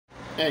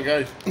Hey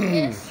guys,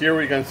 Yes. here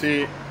we can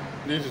see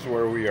this is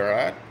where we are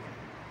at,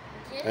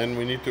 Yes. and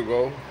we need to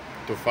go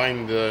to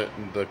find the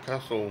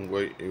castle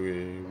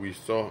we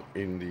saw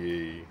in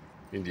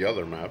the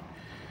other map.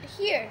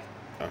 Here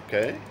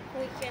Okay, we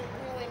need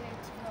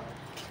to go.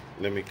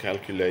 let me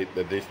calculate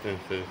the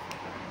distances.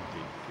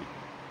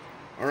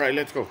 All right,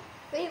 let's go.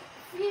 We have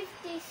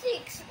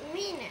 56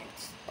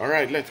 minutes. All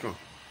right, let's go.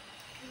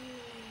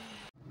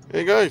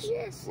 Hey guys,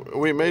 Yes.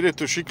 we made it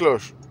to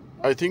Siklos.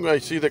 I think I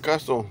see the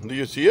castle. Do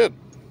you see it?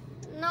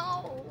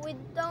 No, we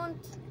don't.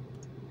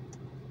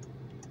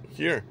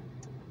 Here.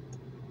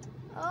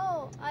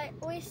 Oh,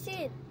 we see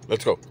it.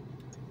 Let's go.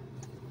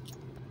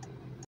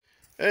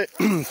 Hey,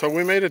 so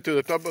we made it to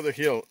the top of the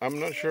hill. I'm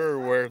not sure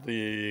where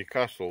the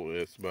castle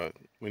is, but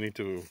we need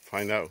to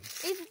find out.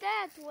 It's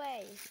that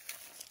way.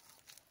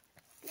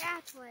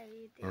 That way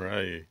it is. All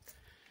right.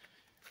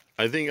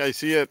 I think I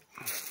see it.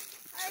 I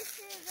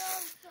see it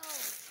also.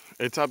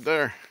 It's up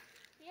there.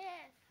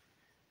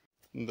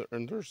 Yes.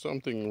 And there's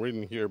something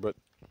written here, but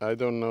I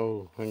don't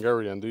know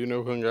Hungarian. Do you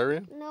know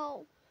Hungarian?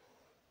 No.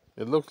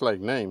 It looks like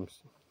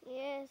names.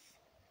 Yes.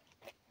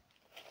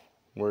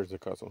 Where's the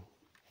castle?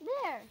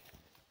 There.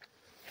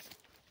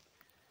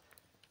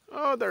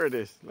 Oh, there it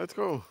is. Let's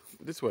go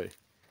this way.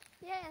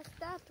 Yes,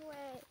 that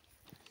way.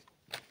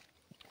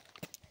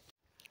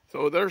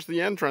 So there's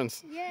the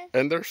entrance. Yes.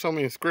 And there's some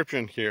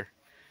inscription here.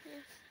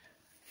 Yes.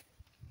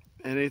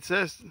 And it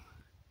says,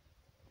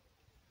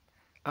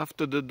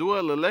 after the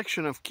dual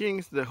election of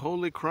kings, the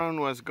Holy Crown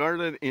was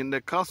guarded in the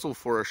castle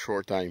for a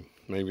short time.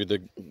 Maybe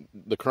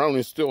the crown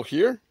is still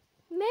here?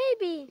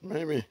 Maybe.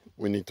 Maybe.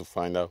 We need to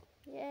find out.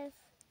 Yes.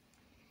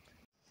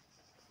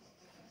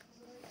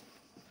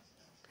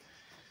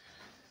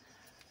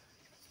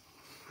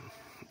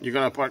 You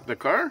gonna park the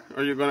car,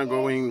 or you gonna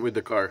go in with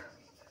the car?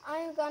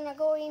 I'm gonna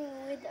go in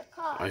with the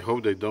car. I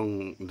hope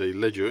they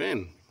let you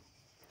in.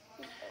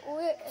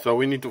 So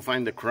we need to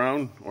find the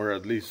crown, or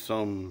at least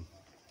some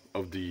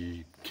of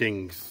the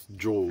king's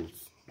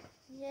jewels.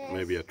 Yes.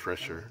 Maybe a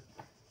treasure.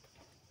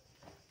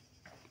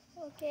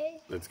 Okay.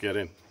 Let's get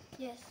in.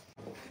 Yes.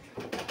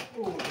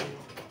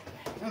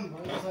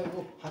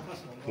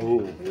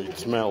 Oh, it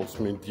smells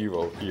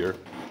medieval here.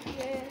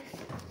 Yes.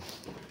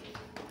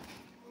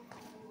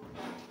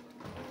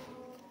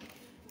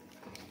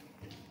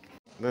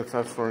 Let's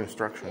ask for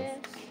instructions. Yes.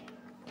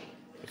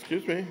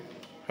 Excuse me.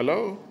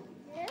 Hello?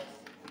 Yes.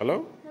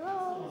 Hello?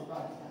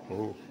 Hello.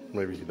 Oh,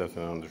 maybe he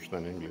doesn't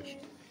understand English.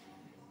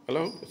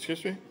 Hello?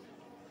 Excuse me?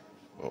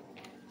 Oh.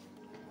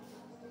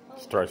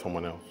 Let's try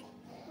someone else.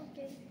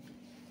 Okay.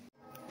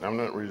 I'm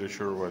not really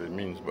sure what it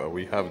means, but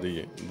we have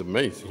the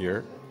maze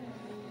here.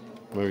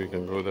 Maybe we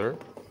can go there.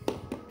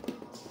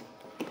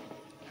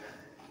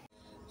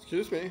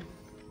 Excuse me.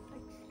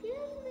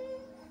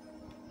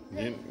 Excuse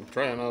me.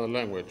 Try another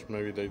language.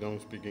 Maybe they don't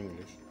speak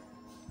English.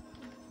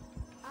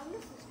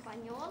 ¿Hablas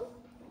español?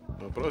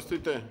 No,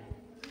 prostite.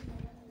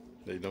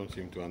 They don't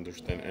seem to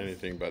understand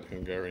anything but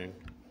Hungarian.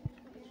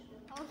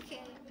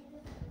 Okay.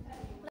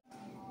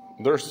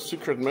 There's a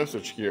secret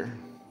message here,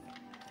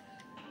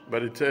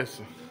 but it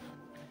says,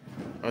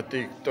 a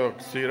TikTok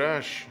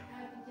sirash,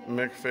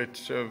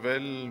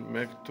 mekfetchevel,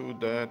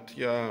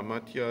 mektudatya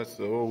Matias.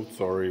 Oh,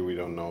 sorry, we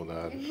don't know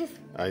that.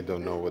 I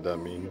don't know what that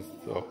means.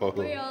 So,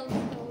 We all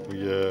know.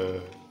 yeah.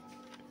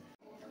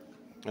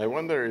 I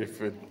wonder if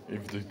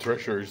the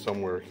treasure is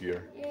somewhere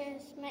here.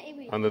 Yes,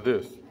 maybe. Under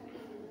this?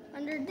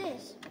 Under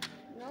this.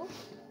 No?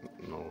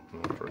 No,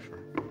 no treasure.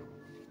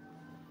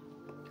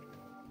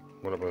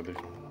 What about this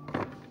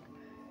one?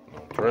 No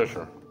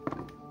treasure.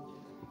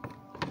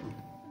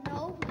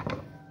 No.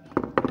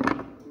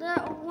 The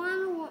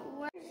one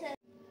where it says.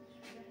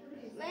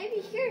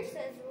 Maybe here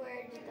says where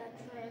is the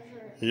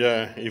treasure.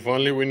 Yeah, if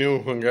only we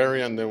knew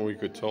Hungarian, then we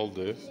could solve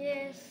this.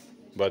 Yes.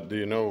 But do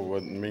you know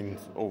what means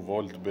 "O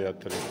volt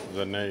Beatrice,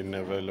 zanei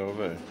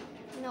nevelove"?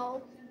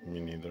 No. Me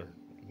neither.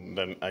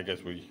 Then I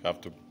guess we have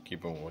to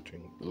keep on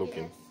watching,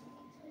 looking.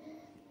 Yes.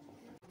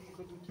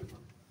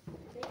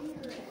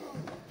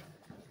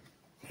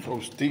 So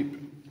steep.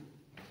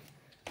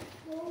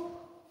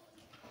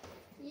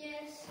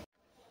 Yes.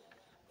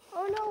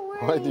 Oh no,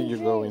 we're Why in did you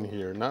go jail. in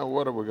here? Now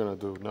what are we gonna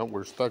do? Now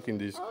we're stuck in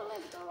this Oh,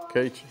 let's go.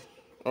 cage.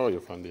 Oh, you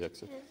found the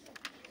exit. Yes.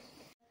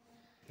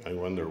 I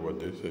wonder what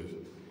this is.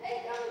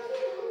 Hey,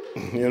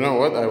 come You know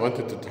what? I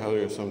wanted to tell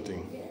you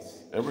something.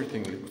 Yes.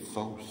 Everything looks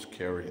so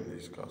scary in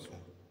this castle.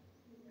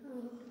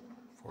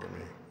 For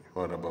me.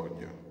 What about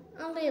you?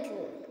 A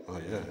little. Oh,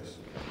 yes.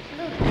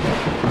 Look.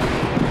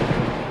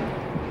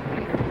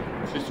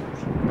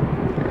 Scissors.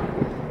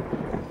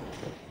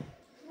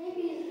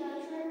 Maybe it's the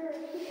treasure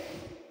here.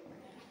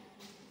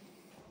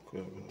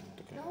 Okay.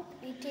 No,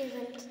 it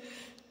isn't.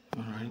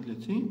 All right,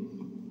 let's see.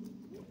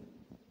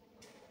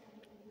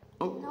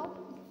 Oh, No.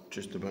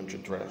 just a bunch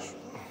of trash.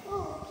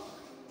 Oh,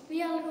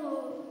 we'll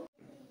go.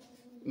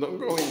 Don't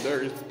go in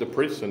there, it's the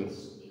prison.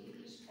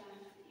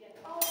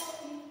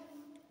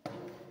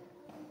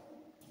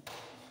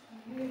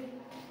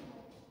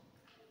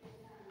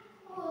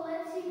 Oh,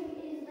 let's see,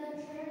 is the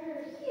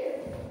treasure here?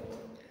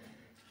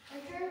 The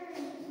treasure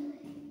is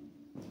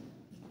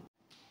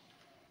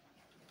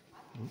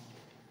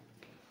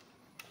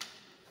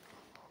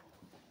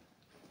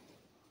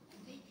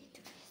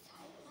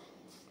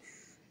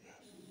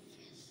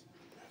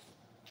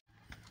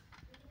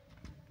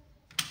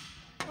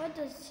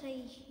What does it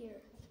say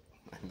here?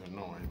 I don't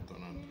know. I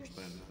don't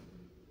understand that.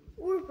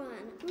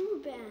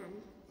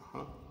 Urban.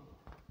 Huh?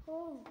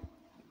 Oh.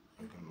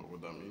 I don't know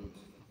what that means.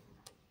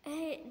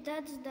 Hey,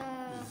 that's the...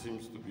 It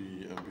seems to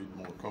be a bit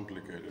more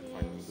complicated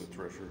finding the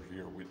treasure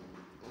here. We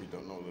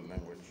don't know the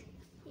language.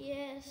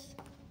 Yes.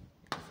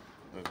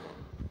 Let's go.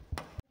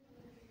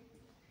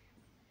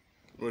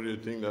 What do you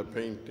think that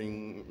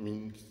painting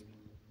means?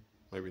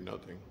 Maybe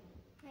nothing.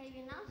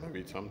 Maybe not.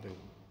 Maybe something.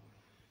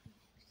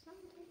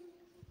 Something.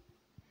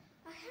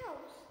 A house.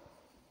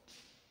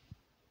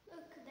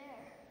 Look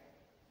there.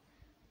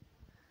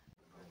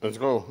 Let's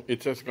go.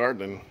 It says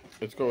garden.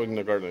 Let's go in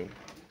the garden.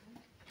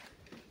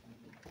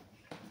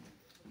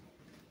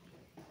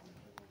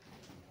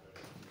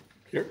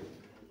 Here?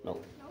 No.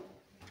 Oh.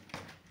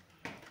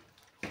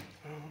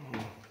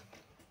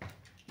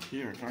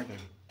 Here, garden.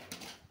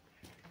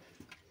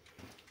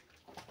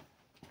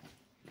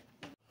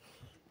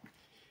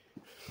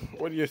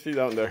 What do you see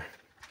down there?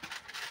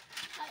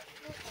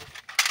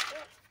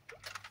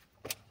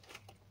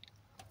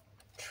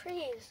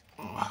 Trees.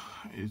 Oh,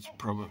 it's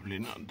probably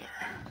not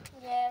there.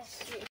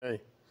 Yes. Hey,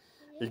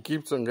 it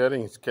keeps on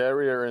getting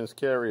scarier and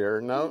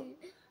scarier. Now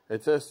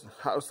it says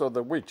House of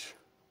the Witch.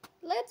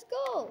 Let's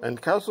go.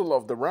 And Castle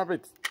of the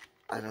Rabbits.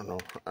 I don't know.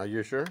 Are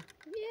you sure?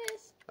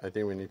 Yes. I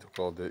think we need to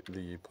call the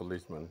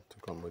policeman to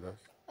come with us.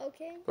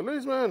 Okay.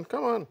 Policeman,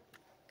 come on.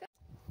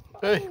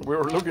 Hey, we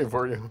were looking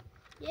for you.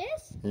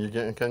 Yes?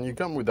 Can you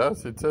come with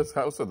us? It says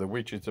House of the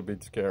Witch. It's a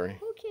bit scary.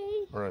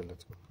 Okay. All right,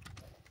 let's go.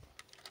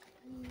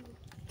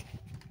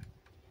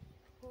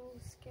 Oh,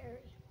 scary.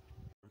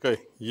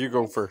 Okay, you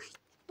go first.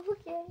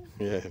 Okay.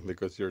 Yeah,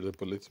 because you're the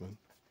policeman.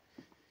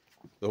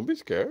 Don't be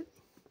scared.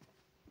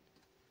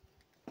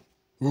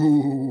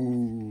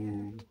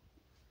 Ooh.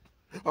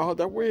 Oh,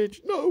 that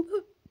witch. No.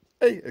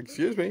 Hey,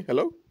 excuse me.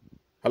 Hello?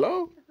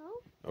 Hello?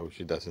 Hello? Oh,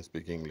 she doesn't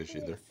speak English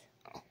either.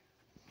 Oh.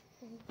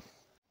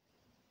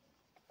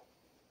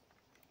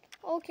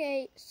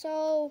 Okay,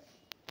 so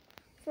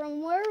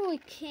from where we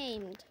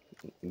came?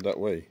 That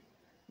way.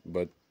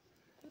 But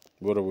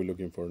what are we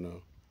looking for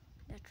now?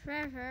 The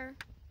treasure.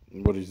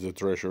 What is the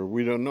treasure?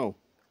 We don't know.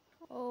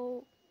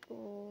 Oh.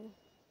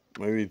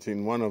 Maybe it's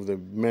in one of the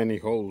many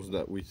holes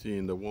that we see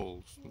in the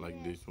walls.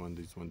 Like this one,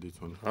 this one, this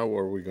one. How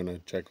are we going to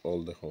check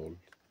all the holes?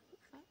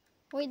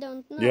 We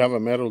don't know. You have a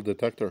metal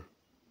detector?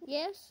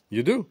 Yes.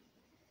 You do?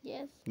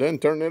 Yes. Then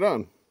turn it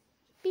on.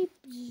 Beep.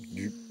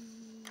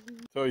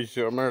 So is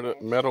your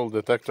metal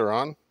detector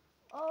on?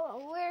 Oh,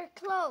 we're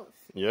close.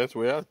 Yes,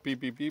 we are. Beep,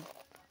 beep, beep.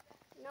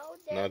 No,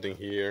 there's Nothing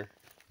here.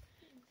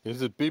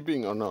 Is it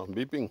beeping or no?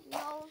 Beeping?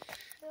 no,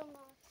 still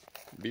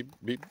not. Beep,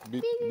 beep,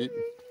 beep, beep.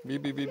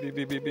 Beep, beep, beep, beep,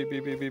 beep, beep, beep,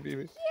 beep, beep, beep, beep.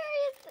 Here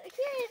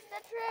is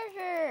the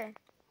treasure.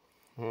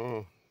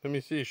 Oh, let me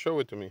see. Show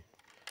it to me.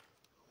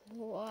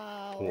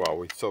 Wow.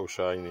 Wow, it's so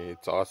shiny.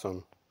 It's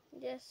awesome.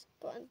 Yes,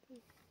 but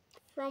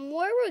from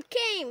where we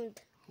came.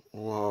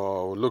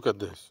 Wow, look at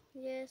this.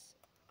 Yes.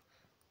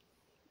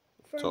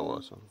 So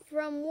awesome.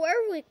 From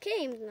where we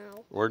came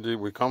now. Where did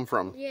we come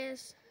from?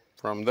 Yes.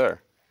 From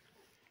there.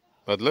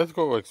 But let's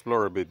go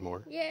explore a bit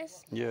more.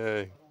 Yes.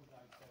 Yay.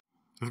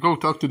 Let's go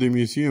talk to the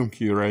museum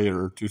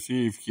curator to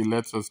see if he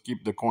lets us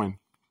keep the coin.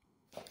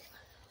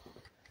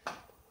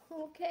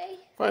 Okay.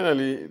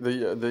 Finally,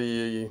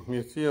 the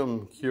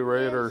museum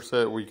curator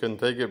said we can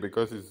take it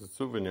because it's a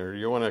souvenir.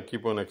 You want to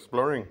keep on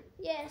exploring?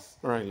 Yes.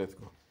 All right, let's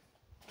go.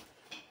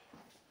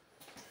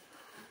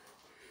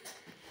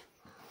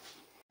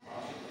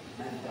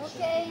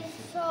 Okay,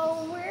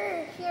 so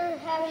we're here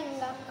having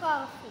a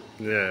coffee.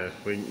 Yeah,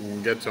 we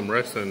can get some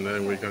rest and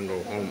then we can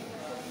go home.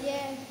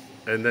 Yes.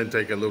 And then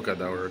take a look at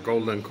our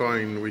golden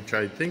coin, which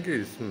I think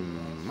is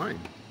mine.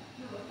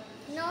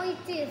 No, it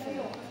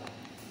isn't.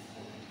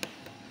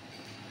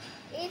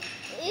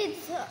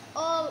 It's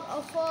all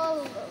of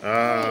all.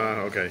 Ah,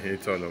 okay,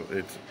 it's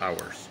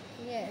ours.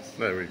 Yes.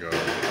 There we go.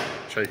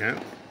 Shake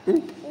hands.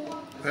 Ooh.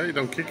 Hey,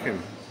 don't kick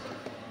him.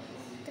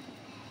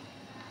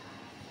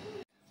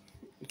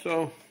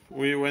 So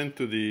we went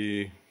to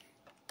the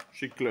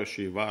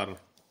Siklos Var.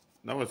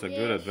 That was a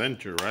good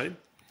adventure, right?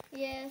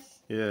 Yes.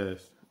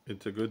 Yes,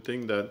 it's a good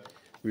thing that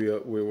we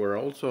were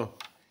also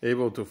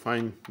able to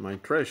find my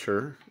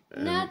treasure.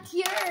 Not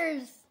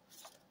yours.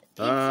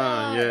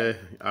 Yeah,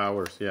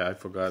 ours. Yeah, I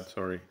forgot.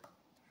 Sorry.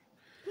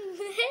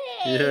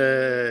 Hey.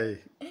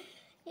 Yay!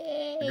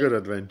 Yay. Good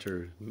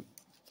adventure.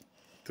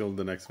 Till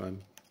the next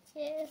one.